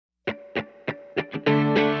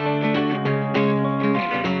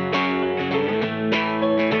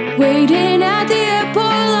Waiting at the airport,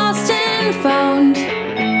 lost and found,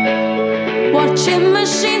 watching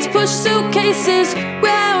machines push suitcases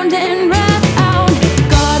round and round.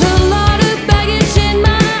 Got a lot of baggage in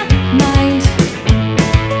my mind.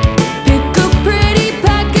 Pick a pretty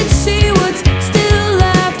package, see what's still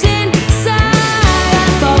left inside. I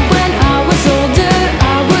thought when I was older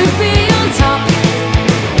I would be on top.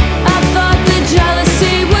 I thought the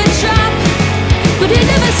jealousy would drop, but it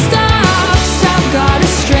never stops. I've got a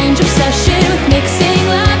strange obsession with mixing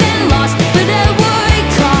love and loss, but at what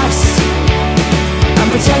cost? I'm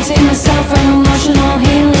protecting myself from emotional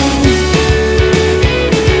healing.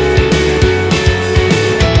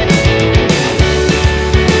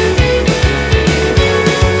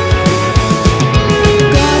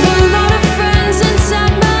 Got a lot of friends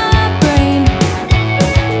inside my brain,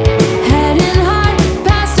 head and heart,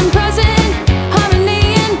 past and present, harmony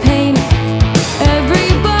and pain.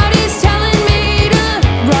 Everybody's telling me to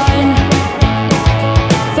run,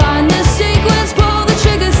 find the sequence, pull the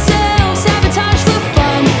trigger, self-sabotage for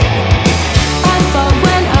fun. I thought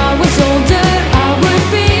when I was older I would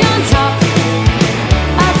be on top.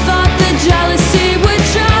 I thought the jealousy would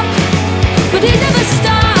drop, but it never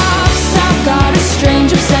stops. I've got a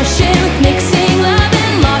strange obsession with mixing love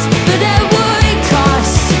and loss, but at what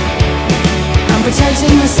cost? I'm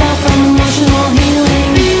protecting myself from emotional healing.